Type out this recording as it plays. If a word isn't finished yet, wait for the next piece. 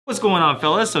What's going on,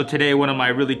 fellas? So today one of my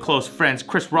really close friends,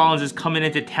 Chris Rollins, is coming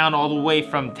into town all the way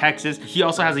from Texas. He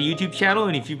also has a YouTube channel,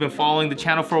 and if you've been following the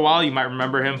channel for a while, you might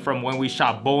remember him from when we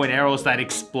shot bow and arrows that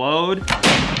explode.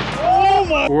 Oh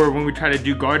my! Or when we try to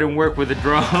do garden work with a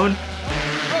drone.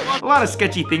 A lot of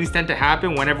sketchy things tend to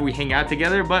happen whenever we hang out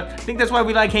together, but I think that's why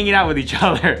we like hanging out with each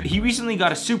other. He recently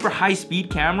got a super high-speed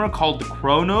camera called the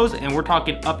Chronos, and we're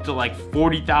talking up to like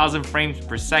 40,000 frames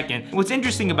per second. What's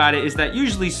interesting about it is that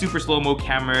usually super slow-mo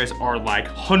cameras are like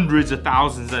hundreds of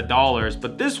thousands of dollars,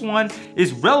 but this one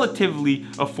is relatively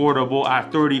affordable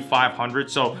at $3,500,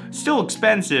 so still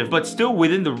expensive, but still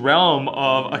within the realm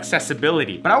of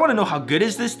accessibility. But I want to know, how good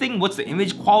is this thing? What's the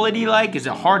image quality like? Is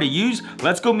it hard to use?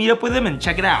 Let's go meet up with him and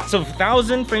check it out. So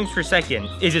 1,000 frames per second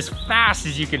is as fast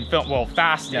as you can film. Well,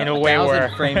 fast in a way where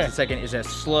 1,000 frames a second is as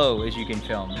slow as you can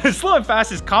film. Slow and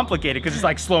fast is complicated because it's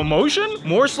like slow motion,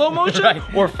 more slow motion, right,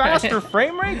 or faster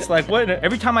frame rates. Like what?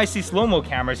 Every time I see slow-mo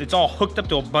cameras, it's all hooked up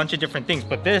to a bunch of different things.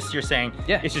 But this, you're saying,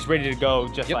 yeah, it's just ready to go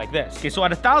just like this. Okay, so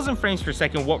at 1,000 frames per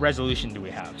second, what resolution do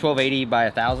we have? 1280 by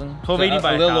 1,000. 1280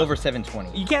 by a little over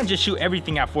 720. You can't just shoot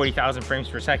everything at 40,000 frames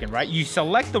per second, right? You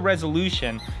select the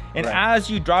resolution, and as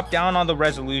you drop down on the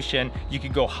resolution, you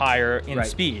could go higher in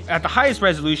speed. At the highest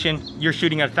resolution, you're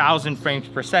shooting at 1,000 frames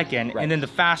per second, and then the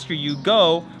faster you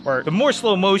go, or the more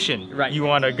slow motion you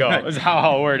want to go, is how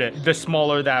I'll word it, the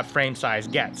smaller that frame size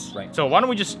gets. So why don't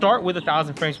we just start with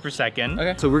 1,000 frames per second?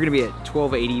 Okay. So we're gonna be at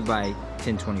 1280 by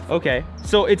 1024. Okay.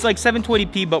 So it's like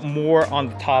 720p, but more on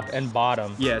the top and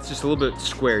bottom. Yeah, it's just a little bit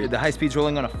square. The high speed's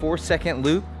rolling on a 4-second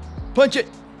loop. Punch it.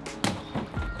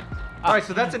 All right,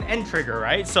 so that's an end trigger,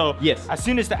 right? So yes, as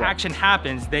soon as the action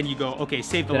happens, then you go, okay,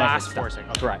 save the last 4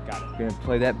 seconds. Okay, got it. We're gonna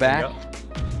play that back.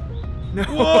 No.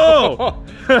 Whoa!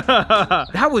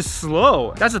 That was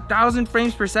slow. That's 1,000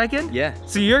 frames per second? Yeah.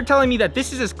 So you're telling me that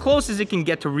this is as close as it can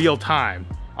get to real time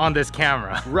on this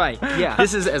camera? Right, yeah.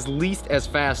 This is as least as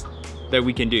fast that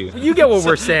we can do. You get what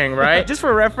we're saying, right? Just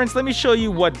for reference, let me show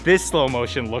you what this slow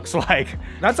motion looks like.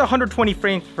 That's 120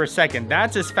 frames per second.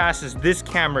 That's as fast as this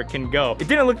camera can go. It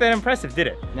didn't look that impressive, did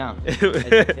it? No, it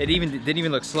didn't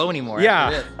even look slow anymore.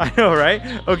 Yeah, I know,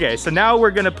 right? Okay, so now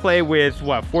we're gonna play with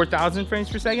what, 4,000 frames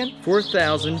per second?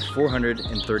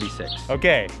 4,436.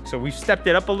 Okay, so we've stepped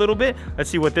it up a little bit. Let's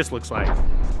see what this looks like.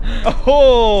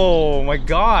 Oh my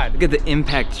God. Look at the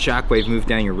impact shockwave move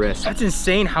down your wrist. That's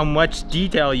insane how much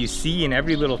detail you see in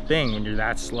every little thing when you're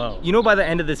that slow. You know, by the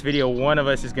end of this video, one of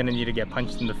us is gonna need to get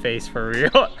punched in the face for real.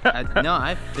 No,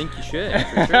 I think you should,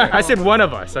 for sure. I said one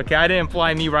of us, okay? I didn't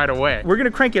imply me right away. We're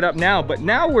gonna crank it up now, but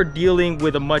now we're dealing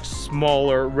with a much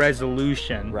smaller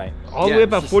resolution. Right. All the way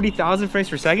about 40,000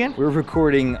 frames per second? We're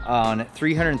recording on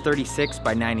 336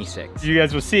 by 96. You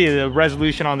guys will see the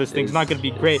resolution on this thing's not gonna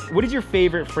be great. What is your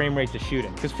favorite frame rate to shoot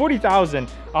in? Because 40,000,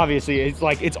 obviously, it's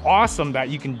like, it's awesome that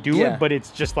you can do it, but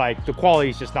it's just like, the quality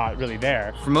is just not really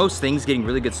there. For most things, getting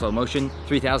really good slow motion,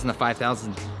 3,000 to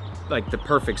 5,000, like the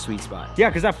perfect sweet spot. Yeah,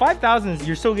 because at 5,000,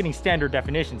 you're still getting standard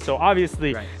definition. So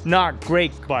obviously not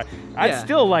great, but that's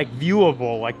still like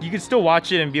viewable. Like you can still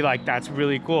watch it and be like, that's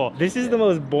really cool. This is the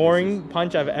most boring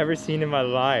punch I've ever seen in my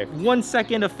life. 1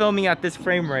 second of filming at this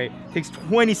frame rate takes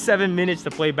 27 minutes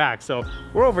to play back. So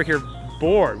we're over here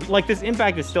bored. Like this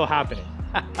impact is still happening.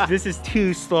 This is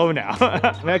too slow now.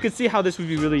 I mean, I could see how this would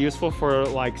be really useful for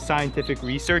like scientific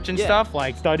research and stuff,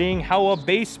 like studying how a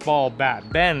baseball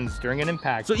bat bends during an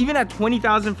impact. So even at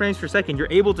 20,000 frames per second, you're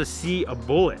able to see a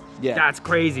bullet. Yeah. That's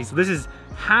crazy. So this is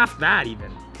half that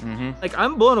even. Like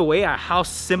I'm blown away at how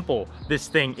simple this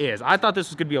thing is. I thought this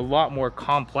was gonna be a lot more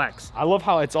complex. I love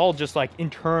how it's all just like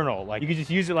internal. Like you can just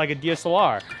use it like a DSLR.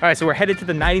 All right, so we're headed to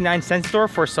the 99-cent store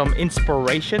for some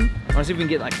inspiration. I wanna see if we can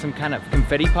get like some kind of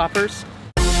confetti poppers.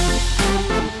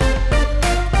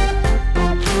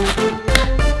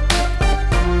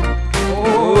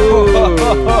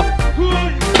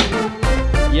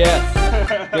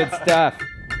 Yes, good stuff.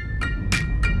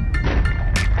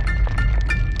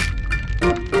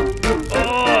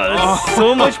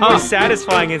 So much more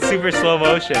satisfying in super slow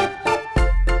motion.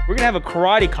 We're gonna have a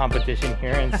karate competition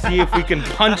here and see if we can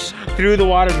punch through the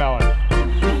watermelon.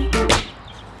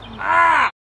 Ah!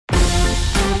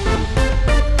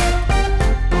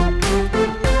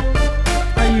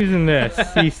 I'm using this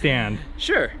C-stand.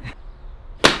 Sure.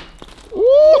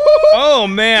 Oh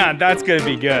man, that's gonna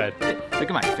be good. Look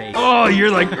at my face. Oh,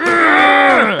 you're like,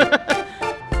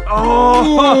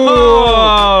 oh!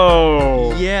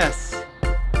 Yes.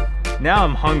 Now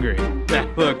I'm hungry.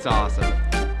 That looks awesome.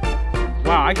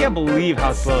 Wow, I can't believe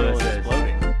how slow this is.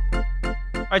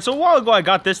 right, so a while ago I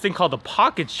got this thing called the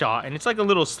Pocket Shot, and it's like a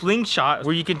little slingshot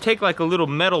where you can take like a little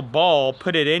metal ball,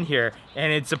 put it in here,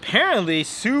 and it's apparently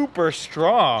super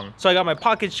strong. So I got my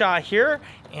Pocket Shot here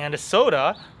and a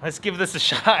soda. Let's give this a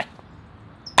shot.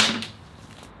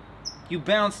 You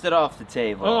bounced it off the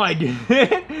table. Oh, I did?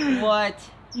 What?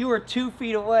 You were 2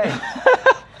 feet away.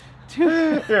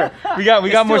 Here, we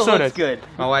got more sodas. Looks good.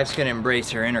 My wife's gonna embrace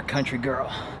her inner country girl.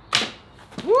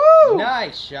 Woo!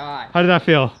 Nice shot. How did that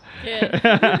feel? Good.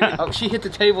 Oh, she hit the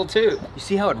table too. You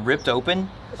see how it ripped open?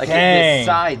 Like Dang. the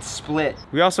side split.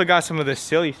 We also got some of the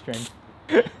silly string.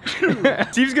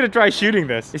 Steve's gonna try shooting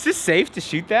this. Is this safe to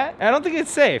shoot that? I don't think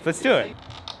it's safe. Let's do it.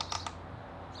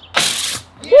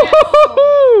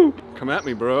 Yeah. Come at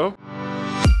me, bro.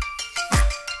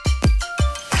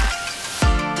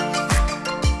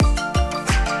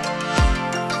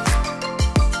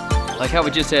 Like how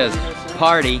it just says,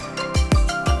 party.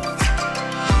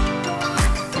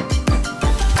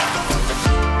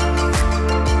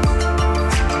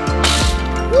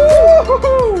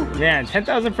 Man,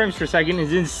 10,000 frames per second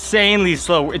is insanely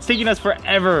slow. It's taking us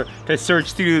forever to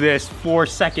search through this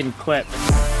 4-second clip.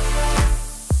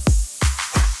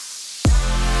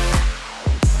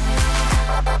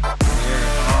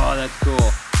 Oh, that's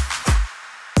cool.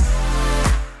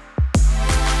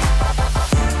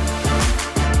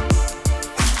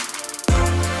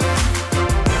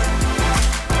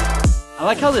 I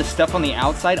like how this stuff on the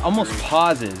outside almost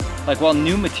pauses. Like while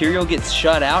new material gets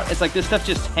shut out, it's like this stuff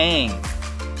just hangs.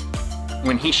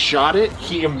 When he shot it,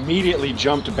 he immediately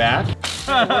jumped back.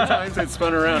 More times it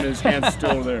spun around, his hand's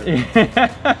still there.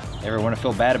 Ever want to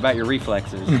feel bad about your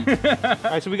reflexes?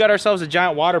 All right, so we got ourselves a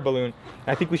giant water balloon.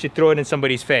 I think we should throw it in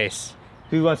somebody's face.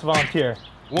 Who wants to volunteer?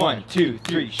 1, 2,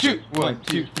 3, shoot! 1,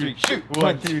 2, 3, shoot!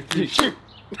 1, 2, 3, shoot!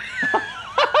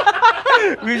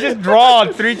 We just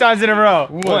drawed 3 times in a row.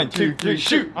 1, 2, 3,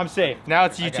 shoot! I'm safe. Now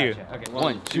it's you two. Okay,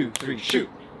 1, 2, 3, shoot!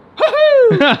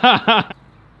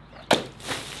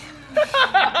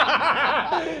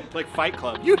 Like Fight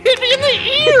Club. You hit me in the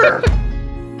ear!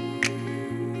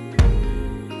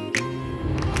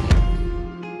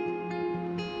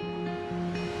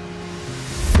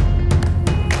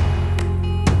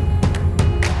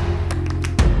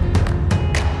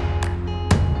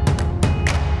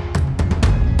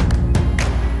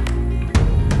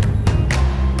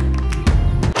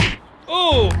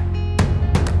 Oh!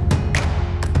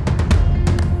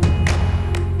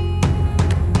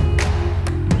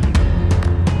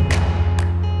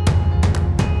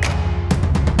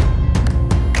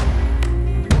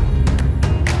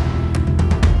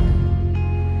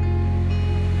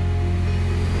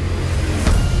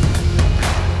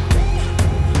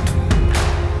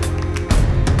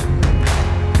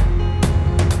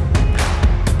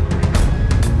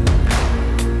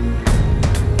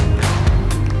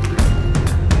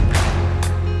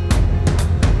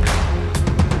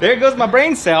 There goes my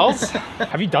brain cells.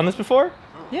 Have you done this before?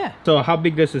 Yeah. So how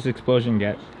big does this explosion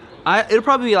get? It'll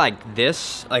probably be like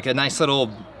this, like a nice little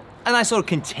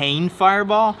contained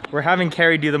fireball. We're having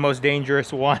Carrie do the most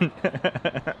dangerous one.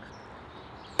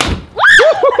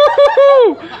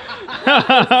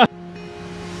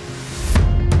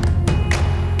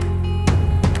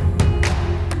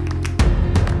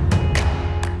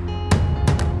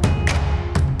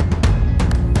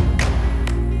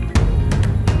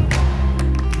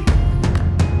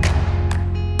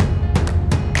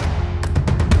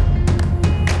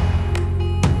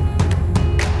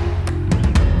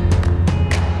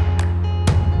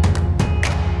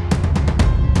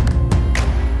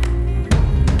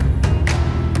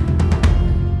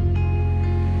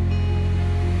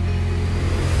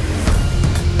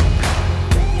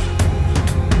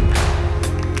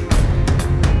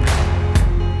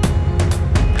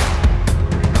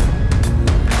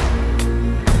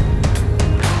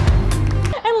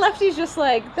 Lefty's just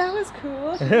like, that was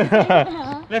cool.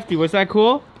 Yeah. Lefty, was that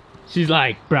cool? She's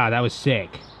like, bro, that was sick.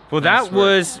 Well, that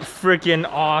was freaking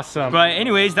awesome. But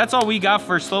anyways, that's all we got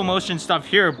for slow motion stuff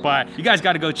here. But you guys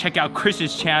got to go check out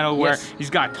Chris's channel where he's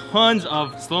got tons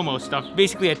of slow-mo stuff.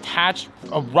 Basically attached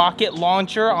a rocket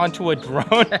launcher onto a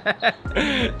drone.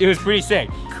 It was pretty sick.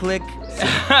 Click.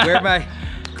 Where am I?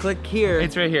 Click here.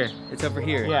 It's right here. It's over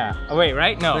here. Yeah. Oh, wait,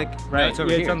 right? No. Click. Right. No, it's over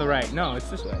yeah, here. It's on the right. No, it's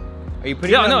this way. Are you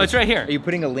putting? Yeah, no, it's right here. Are you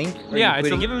putting a link? Yeah,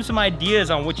 so give him some ideas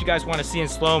on what you guys want to see in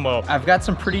slow-mo. I've got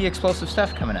some pretty explosive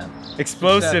stuff coming up.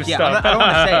 Explosive Yeah, stuff. I don't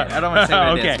want to say it. I don't want to say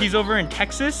what it Okay, is. he's over in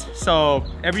Texas, so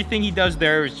everything he does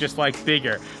there is just like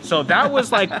bigger. So that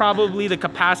was like probably the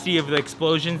capacity of the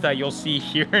explosions that you'll see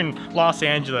here in Los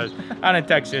Angeles. Out in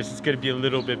Texas, it's gonna be a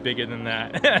little bit bigger than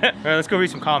that. All right, let's go read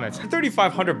some comments. For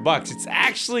 3,500 bucks, it's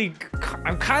actually,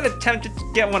 I'm kind of tempted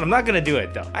to get one. I'm not gonna do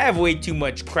it though. I have way too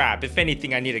much crap. If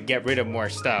anything, I need to get rid of more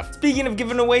stuff. Speaking of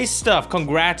giving away stuff,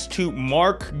 congrats to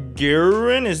Mark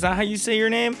Guerin. Is that how you say your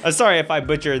name? Sorry if I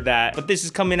butchered that, but this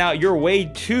is coming out your way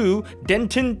to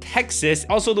Denton, Texas.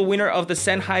 Also the winner of the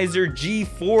Sennheiser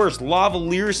G4's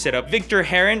lavalier setup, Victor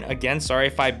Heron. Again, sorry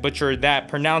if I butchered that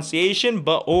pronunciation,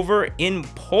 but over in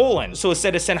Poland. So a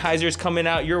set of Sennheisers coming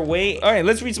out your way. All right,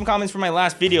 let's read some comments from my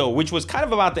last video, which was kind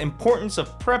of about the importance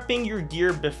of prepping your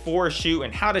gear before a shoot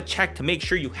and how to check to make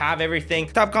sure you have everything.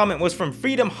 Top comment was from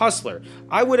Freedom Hustler.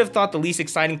 I would have thought the least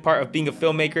exciting part of being a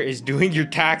filmmaker is doing your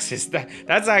taxes.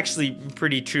 That's actually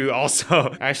pretty true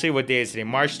also. Actually, what day is today?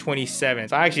 March 27th.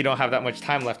 So I actually don't have that much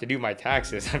time left to do my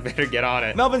taxes. I better get on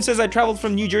it. Melvin says, I traveled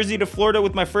from New Jersey to Florida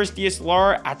with my first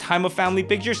DSLR at time of family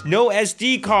pictures. No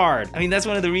SD card. I mean, that's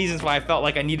one of the reasons why I felt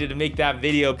like I needed to make that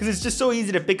video, because it's just so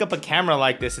easy to pick up a camera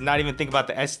like this and not even think about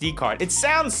the SD card. It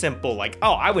sounds simple, like,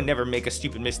 oh, I would never make a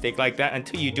stupid mistake like that,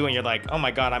 until you do and you're like, oh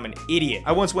my God, I'm an idiot.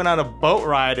 I once went on a boat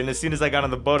ride, and as soon as I got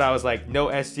on the boat, I was like, no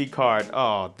SD card.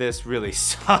 Oh, this really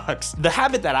sucks. The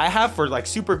habit that I have for like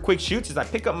super quick shoots is I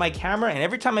pick up my camera, and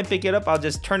every time I pick it up, I'll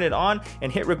just turn it on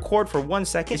and hit record for 1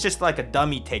 second. It's just like a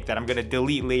dummy take that I'm gonna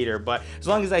delete later, but as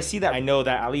long as I see that, I know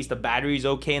that at least the battery's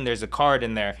okay and there's a card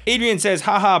in there. Adrian says,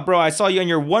 haha, bro, I saw you on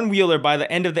your one-wheeler by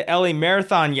the end of the LA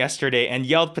Marathon yesterday and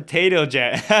yelled potato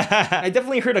jet. I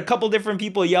definitely heard a couple different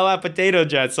people yell at potato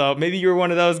jet, so maybe you're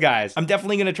one of those guys. I'm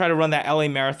definitely gonna try to run that LA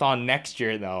Marathon next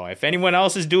year though. If anyone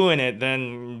else is doing it,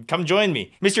 then come join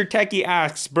me. Mr. Techie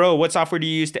asks, bro, what software do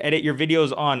you use to edit your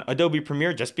videos on? Adobe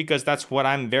Premiere, just because that's what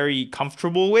I'm very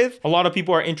comfortable with. A lot of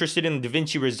people are interested in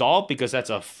DaVinci Resolve because that's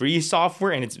a free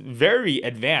software and it's very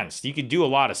advanced. You can do a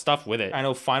lot of stuff with it. I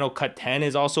know Final Cut 10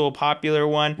 is also a popular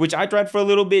one, which I tried for a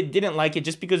little bit, didn't like it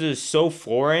just because it was so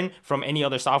foreign from any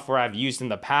other software I've used in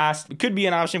the past. It could be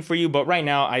an option for you, but right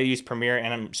now I use Premiere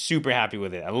and I'm super happy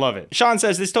with it. I love it. Sean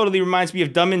says, this totally reminds me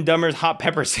of Dumb and Dumber's hot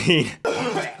pepper scene.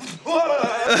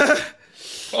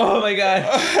 Oh my God.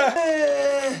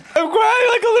 I'm crying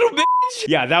like a little bitch.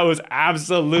 Yeah, that was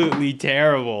absolutely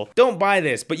terrible. Don't buy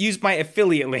this, but use my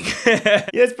affiliate link. Yeah,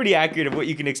 it's pretty accurate of what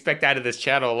you can expect out of this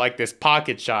channel, like this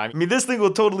pocket shot. I mean, this thing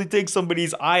will totally take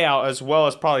somebody's eye out as well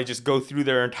as probably just go through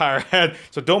their entire head.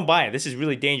 So don't buy it. This is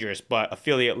really dangerous, but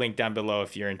affiliate link down below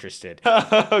if you're interested.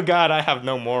 Oh God, I have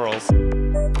no morals.